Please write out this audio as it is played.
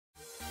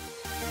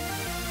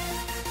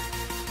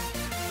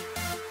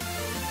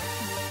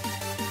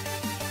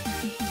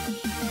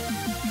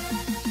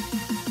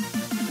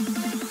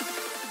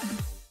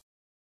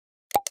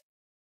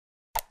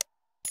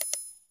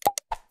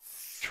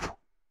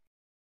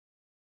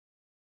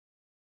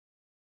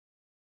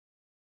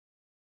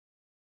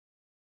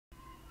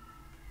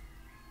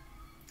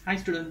Hi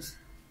students,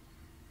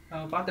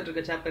 பார்த்துட்டு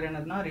இருக்க chapter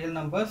என்னதுன்னா ரியல்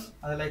நம்பர்ஸ்.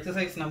 அதில்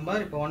எக்ஸசைஸ்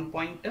நம்பர் இப்போ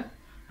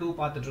 1.2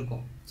 பார்த்துட்டு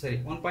இருக்கோம். சரி,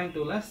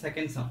 1.2ல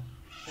செகண்ட்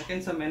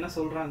சம் என்ன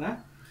சொல்றாங்க?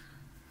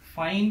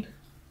 Find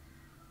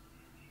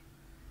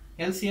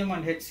LCM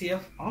and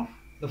HCF of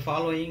the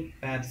following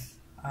pairs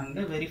and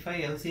verify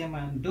LCM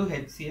and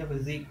HCF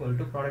is equal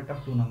to product of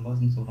two numbers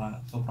ன்னு சொல்றாங்க.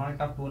 So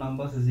product of two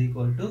numbers is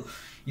equal to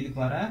இதுக்கு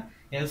வர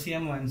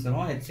LCM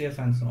ஆன்சரும் HCF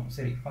ஆன்சரும்.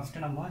 சரி,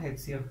 first நம்ம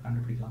HCF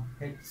கண்டுபிடிக்கலாம்.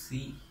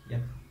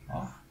 HCF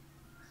of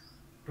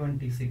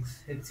 26.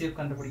 HCF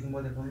கண்டுபிடிக்கும்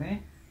போது எப்பவுமே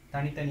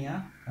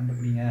தனித்தனியாக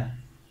கண்டுபிடிங்க.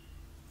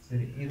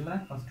 சரி,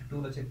 இதில் ஃபஸ்ட்டு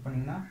 2ல் செக்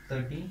பண்ணிங்கன்னா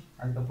 13,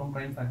 அதுக்கப்புறம்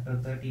ப்ரைம் ஃபேக்டர்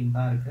 13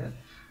 தான் இருக்குது,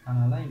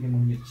 அதனால் இங்கே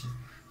முடிஞ்சிருச்சு.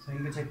 ஸோ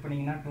இங்கே செக்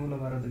பண்ணிங்கன்னா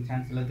 2ல் வர்றதுக்கு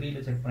சான்ஸ் இல்லை,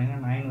 3ல் செக்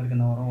பண்ணிங்கன்னா 9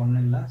 வரைக்கும் தான் வரும்,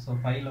 ஒன்றும் இல்லை. ஸோ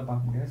 5ல்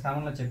பார்க்க முடியாது.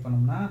 7ல் செக்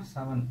பண்ணோம்னா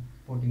 7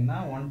 போட்டிங்கன்னா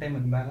 1 டைம்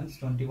இருக்கு balance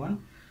 21,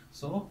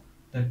 so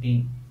 13.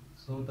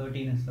 So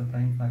 13 is the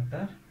prime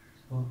factor.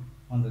 So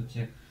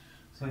வந்துருச்சு.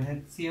 ஸோ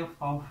HCF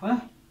ஆஃப்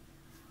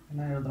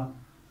என்ன எழுதலாம்?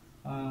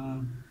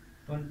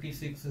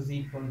 26 is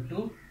equal to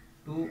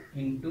 2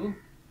 into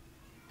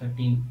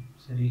 13.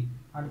 சரி,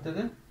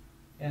 அடுத்தது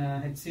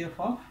HCF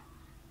of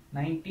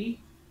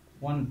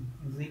 91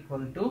 is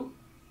equal to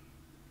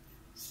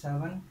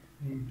 7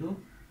 into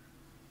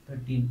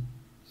 13.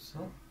 So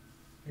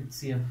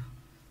HCF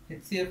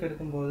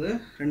எடுக்கும்போது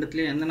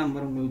ரெண்டுத்துலேயும் எந்த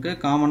நம்பர் உங்களுக்கு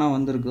காமனாக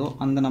வந்திருக்கோ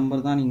அந்த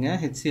நம்பர் தான் நீங்கள்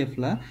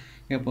HCFல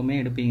எப்போவுமே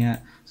எடுப்பீங்க.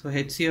 So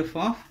HCF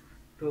of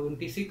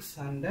 26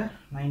 and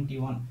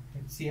 91.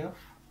 HCF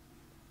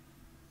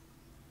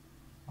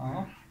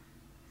of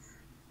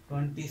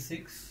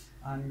 26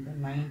 and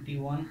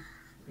 91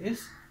 is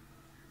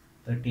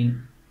 13.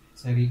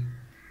 சரி,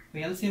 இப்போ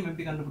LCM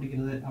எப்படி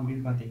கண்டுபிடிக்கிறது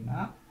அப்படின்னு பார்த்தீங்கன்னா,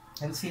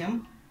 LCM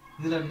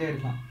இதில் இருந்தே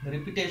எடுக்கலாம். இந்த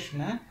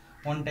ரிப்பிட்டேஷனை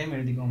 1 டைம்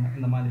எழுதிக்கோங்க.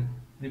 இந்த மாதிரி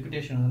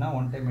ரிப்பிட்டேஷன் இருந்ததுன்னா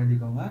 1 டைம்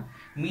எழுதிக்கோங்க.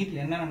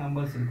 மீதில் என்னென்ன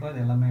நம்பர்ஸ் இருக்கோ அது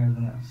எல்லாமே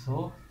எழுதுங்க. So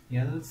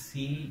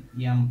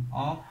LCM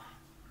of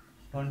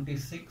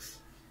 26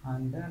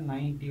 and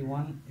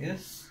 91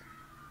 is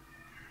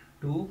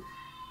 2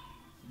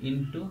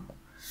 into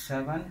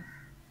 7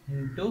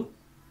 into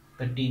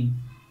 13.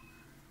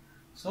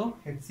 So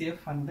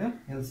HCF and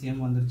LCM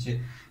வந்துருச்சு.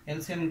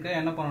 LCMக்கு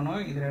என்ன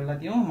பண்ணணும்? இதில்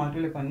எல்லாத்தையும்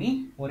மல்டிப்ளை பண்ணி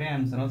ஒரே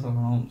ஆன்சராக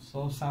சொல்லணும். So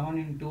 7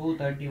 into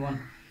 31,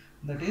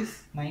 that is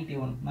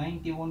 91.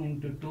 91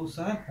 into 2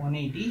 are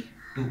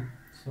 182.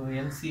 So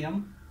LCM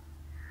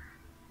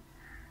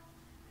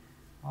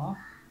of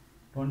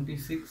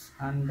 26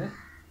 and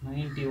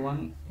 91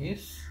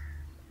 is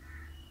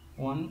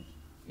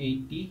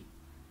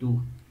 182.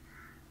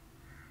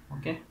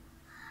 Okay,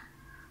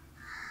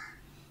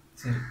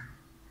 சரி,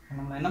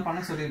 நம்ம என்ன பண்ண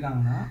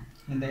சொல்லியிருக்காங்கன்னா,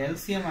 இந்த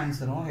LCM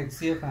ஆன்சரும்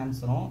HCF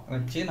ஆன்சரும்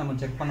வச்சு நம்ம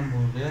செக்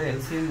பண்ணும்போது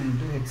LCM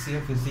into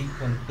HCF is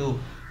equal to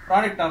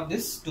product of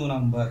this two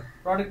number.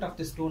 Product of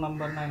this two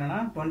numberனா என்னன்னா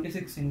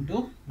 26 into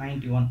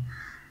 91.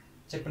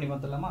 செக் பண்ணி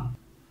பார்த்துடலாமா?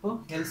 இப்போ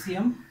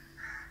LCM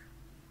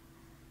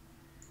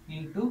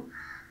into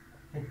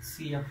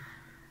HCF.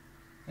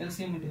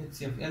 LCM into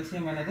HCF.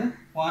 LCM என்னது?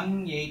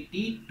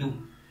 182.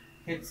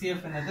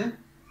 HCF என்னது?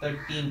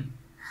 13.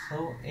 So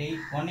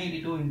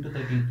 182 into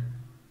 13.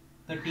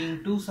 13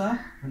 2s are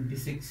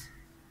 26,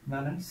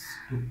 balance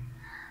 2.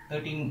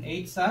 13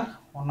 8s are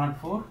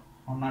 104,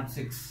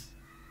 106.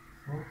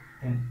 So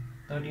 10.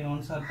 13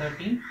 1s are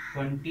 13,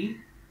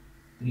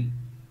 23.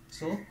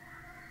 So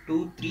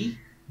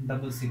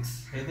 2366.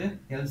 இது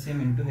LCM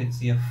into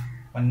HCF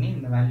பண்ணி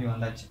இந்த value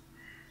வந்தாச்சு.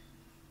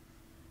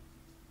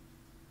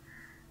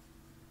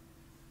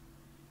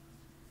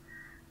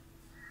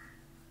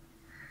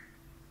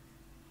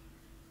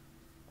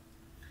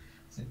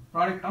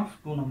 Product of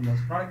two numbers.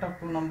 Product of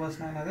two numbers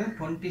na enadhu?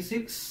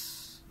 26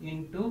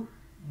 into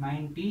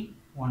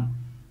 91.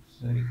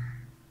 Sorry,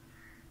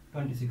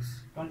 26.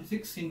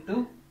 26 into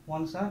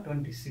 1s are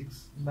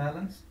 26.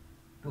 Balance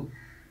 2.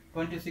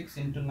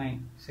 26 into 9.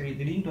 Sorry,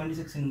 this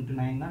 26 into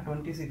 9 na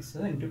 26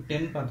 into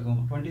 10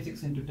 பார்த்துக்கோங்க.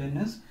 26 into 10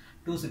 is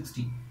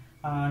 260.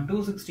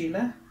 260 ல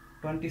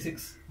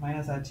 26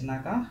 minus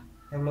ஆச்சுனாக்கா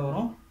எவ்வளோ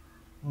வரும்?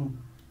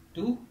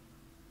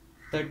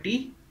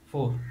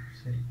 234.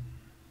 சரி,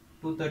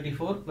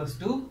 234 plus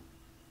 2,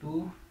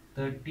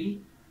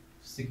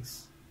 236.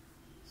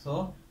 So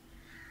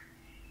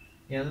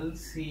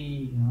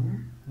LCM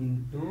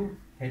into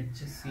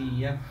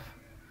HCF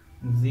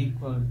is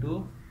equal to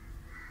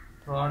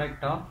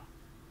product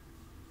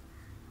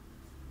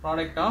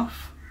of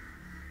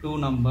two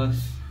numbers.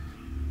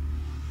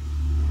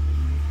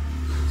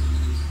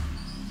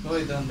 So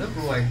இது வந்து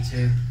prove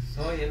ஆயிடுச்சு.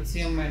 So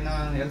LCM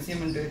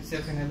into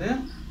HCF என்னது?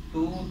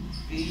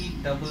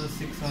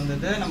 2366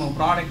 வந்தது. நம்ம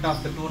product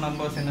of the two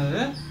numbers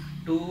என்னது?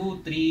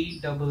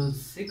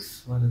 2366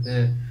 வருது.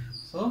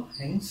 So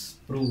hence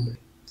proved.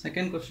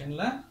 செகண்ட்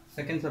கொஸ்டினில்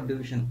செகண்ட்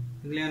சப்டிவிஷன்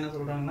இதுலேயே என்ன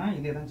சொல்கிறாங்கன்னா,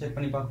 இதே தான் செக்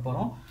பண்ணி பார்க்க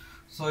போகிறோம்.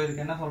 ஸோ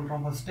இதுக்கு என்ன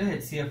சொல்கிறோம்? ஃபஸ்ட்டு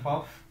HCF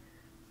ஆஃப்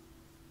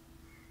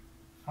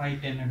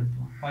 510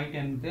 எடுப்போம்.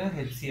 510க்கு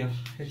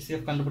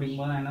HCF கண்டுபிடிக்கும்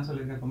போது நான் என்ன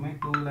சொல்லியிருக்கேன்? எப்பவுமே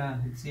 2ல்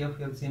HCF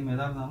LCM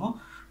எதாக இருந்தாலும்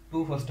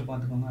 2 ஃபஸ்ட்டு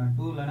பார்த்துக்கோங்க.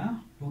 2லனா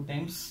 2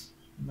 times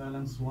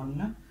balance 1,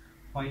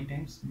 5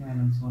 times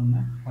balance 1,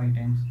 5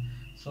 times.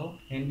 So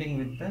ending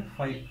with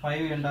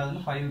 5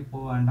 எண்டாதுன்னு 5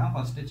 போக வேண்டாம்,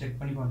 ஃபஸ்ட்டு செக்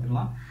பண்ணி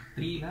பார்த்துக்கலாம்.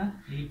 3ல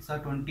 8s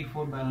are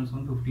 24, பேலன்ஸ்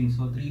 1 15.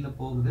 ஸோ 3ல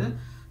போகுது.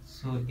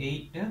 ஸோ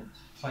 8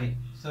 5.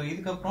 ஸோ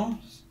இதுக்கப்புறம்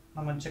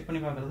நம்ம செக்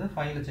பண்ணி பார்க்குறது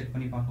 5ல செக்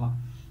பண்ணி பார்க்கலாம்.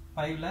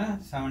 5ல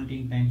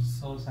 17 டைம்ஸ்.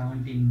 ஸோ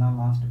 17 தான்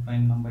லாஸ்ட்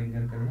ப்ரைம் நம்பர் இங்கே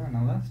இருக்கிறது,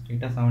 அதனால்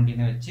ஸ்ட்ரெயிட்டாக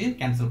 17 வச்சு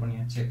கேன்சல்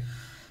பண்ணியாச்சு.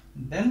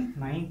 தென்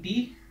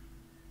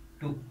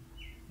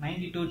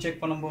 92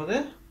 செக் பண்ணும்போது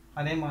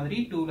அதே மாதிரி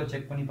 2ல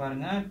செக் பண்ணி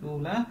பாருங்கள்.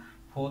 2ல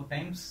 4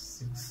 டைம்ஸ்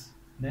 6.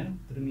 தென்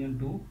திரும்பியும்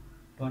 2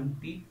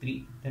 23.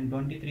 தென்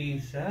 23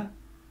 is a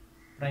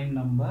prime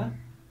number.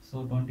 So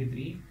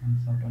 23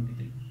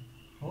 23.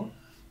 So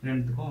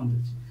ரெண்டுத்துக்கும்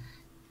வந்துருச்சு.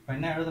 இப்போ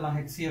என்ன எழுதலாம்?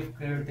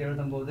 ஹெச்சிஎஃப்க்கு எடுத்து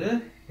எழுதும்போது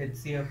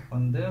ஹெச்சிஎஃப்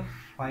வந்து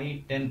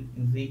 510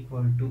 is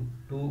equal to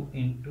 2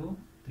 into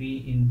 3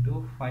 into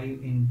 5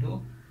 into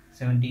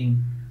 17.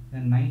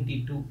 Then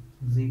 92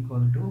 is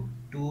equal to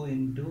 2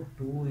 into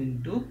 2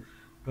 into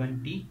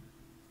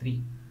 23.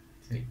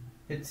 சரி,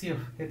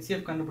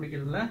 ஹெச்சிஎஃப்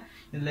கண்டுபிடிக்கிறதுல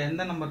இதில்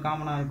எந்த நம்பர்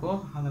காமனாக இருக்கோ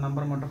அந்த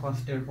நம்பரை மட்டும்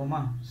first எடுப்போமா?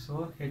 So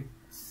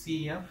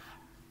HCF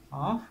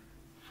of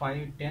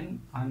 510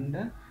 and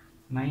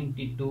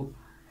 92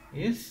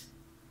 is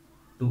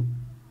 2.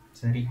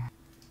 சரி,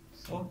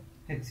 ஸோ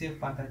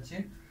ஹெச்சிஎஃப் பார்த்தாச்சு.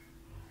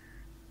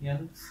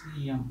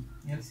 எல்சிஎம்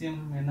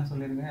என்ன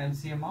சொல்லியிருக்கேன்?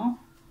 LCM of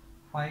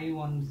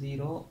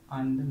 510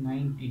 and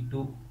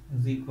 92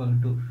 is equal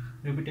to,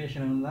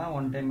 repetition இருந்தால்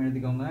ஒன் டைம்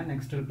எழுதிக்கோங்க.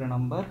 நெக்ஸ்ட் இருக்கிற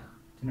நம்பர்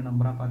சின்ன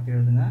நம்பராக பார்த்து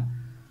எழுதுங்க.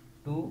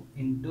 2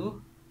 into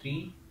 3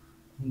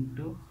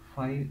 into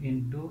 5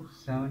 into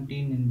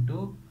 17 into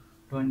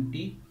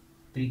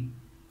 23.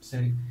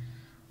 சரி,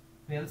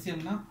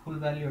 எல்சிஎம்னா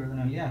ஃபுல் வேல்யூ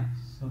எழுதணும் இல்லையா?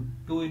 So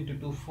 2 into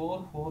 2 4,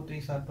 4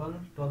 3s are 12,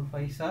 12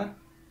 5s are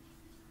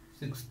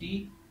 60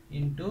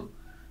 into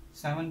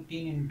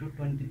 17 into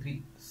 23,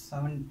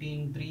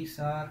 17 3s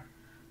are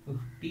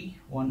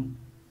 51,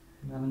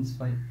 balance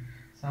 5,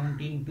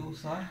 17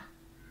 2s are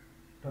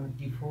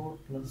 24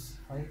 plus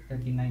 5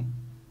 39.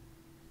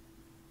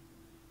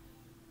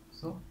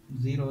 So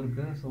 0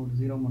 இருக்குது, ஸோ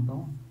 0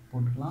 மட்டும்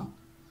போட்டுக்கலாம்.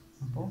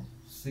 அப்போது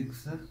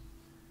 6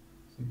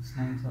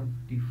 9s are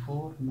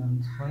 54,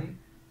 balance 5,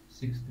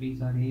 6 3s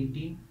are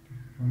 18,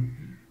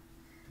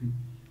 23.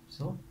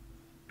 So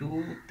 2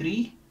 3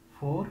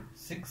 4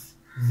 6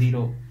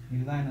 0.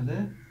 இதுதான் என்னது?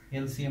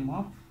 LCM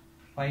of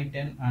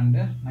 510 and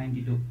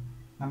 92.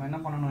 நம்ம என்ன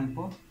பண்ணணும்?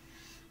 இப்போது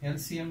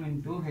LCM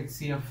into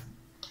HCF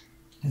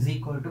is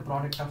equal to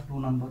product of two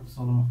numbers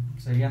சொல்லணும்.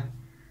 சரியா?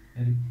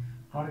 சரி,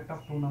 product of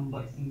two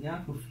number இங்கே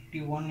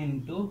 51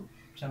 into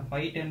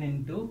 510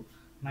 into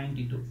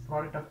 92.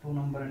 product of two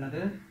number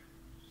என்னது?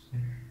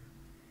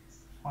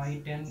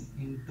 510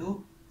 into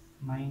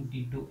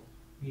 92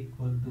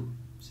 equal to,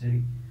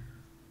 சரி,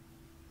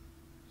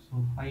 so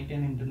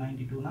 510 into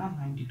 92 na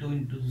 92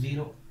 into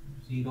 0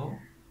 0,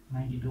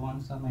 92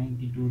 ones are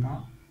 92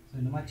 தான். ஸோ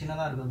இந்த மாதிரி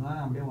சின்னதாக இருக்கிறதுனால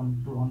அப்படியே 1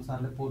 2 1s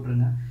ஆர்ல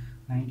போட்டுருங்க.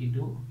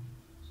 92.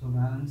 ஸோ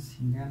பேலன்ஸ்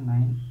இங்கே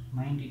 9.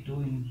 92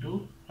 into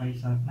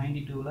 5s are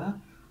 92ல்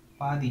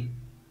பாதி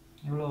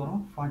எவ்வளோ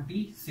வரும்?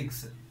 46.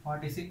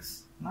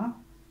 46னா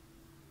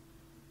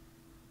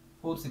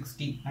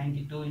 460.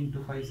 92 into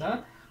 5s are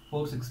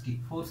 460.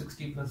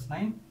 460 plus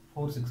 9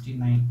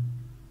 469.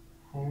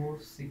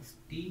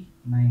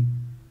 469.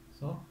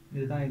 So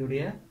இதுதான்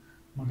இதோடைய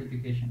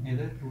மல்டிப்ளிகேஷன்.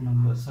 இது two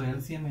numbers. So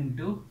LCM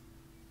into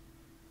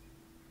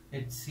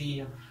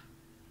HCF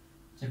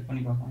check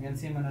பண்ணி பார்ப்போம்.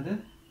 எல்சிஎம் என்னது?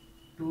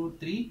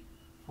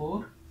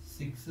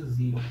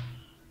 23460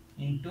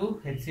 இன்ட்டு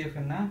HCF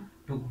என்ன?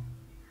 2.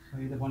 ஸோ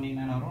இதை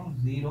பண்ணிங்கன்னா என்ன வரும்?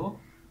 0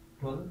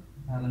 12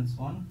 பேலன்ஸ்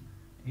 1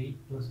 8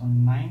 plus 1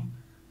 9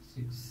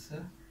 6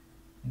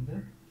 இது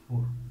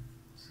 4.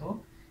 So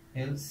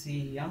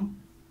LCM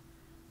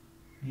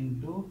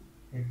into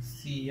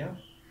HCF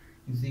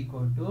is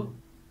equal to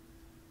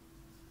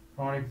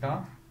product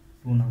of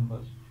two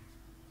numbers.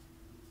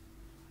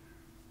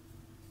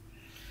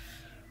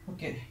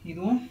 Okay,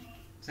 இதுவும்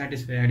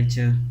satisfy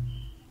ஆயிடுச்சு.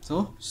 So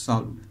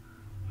solved.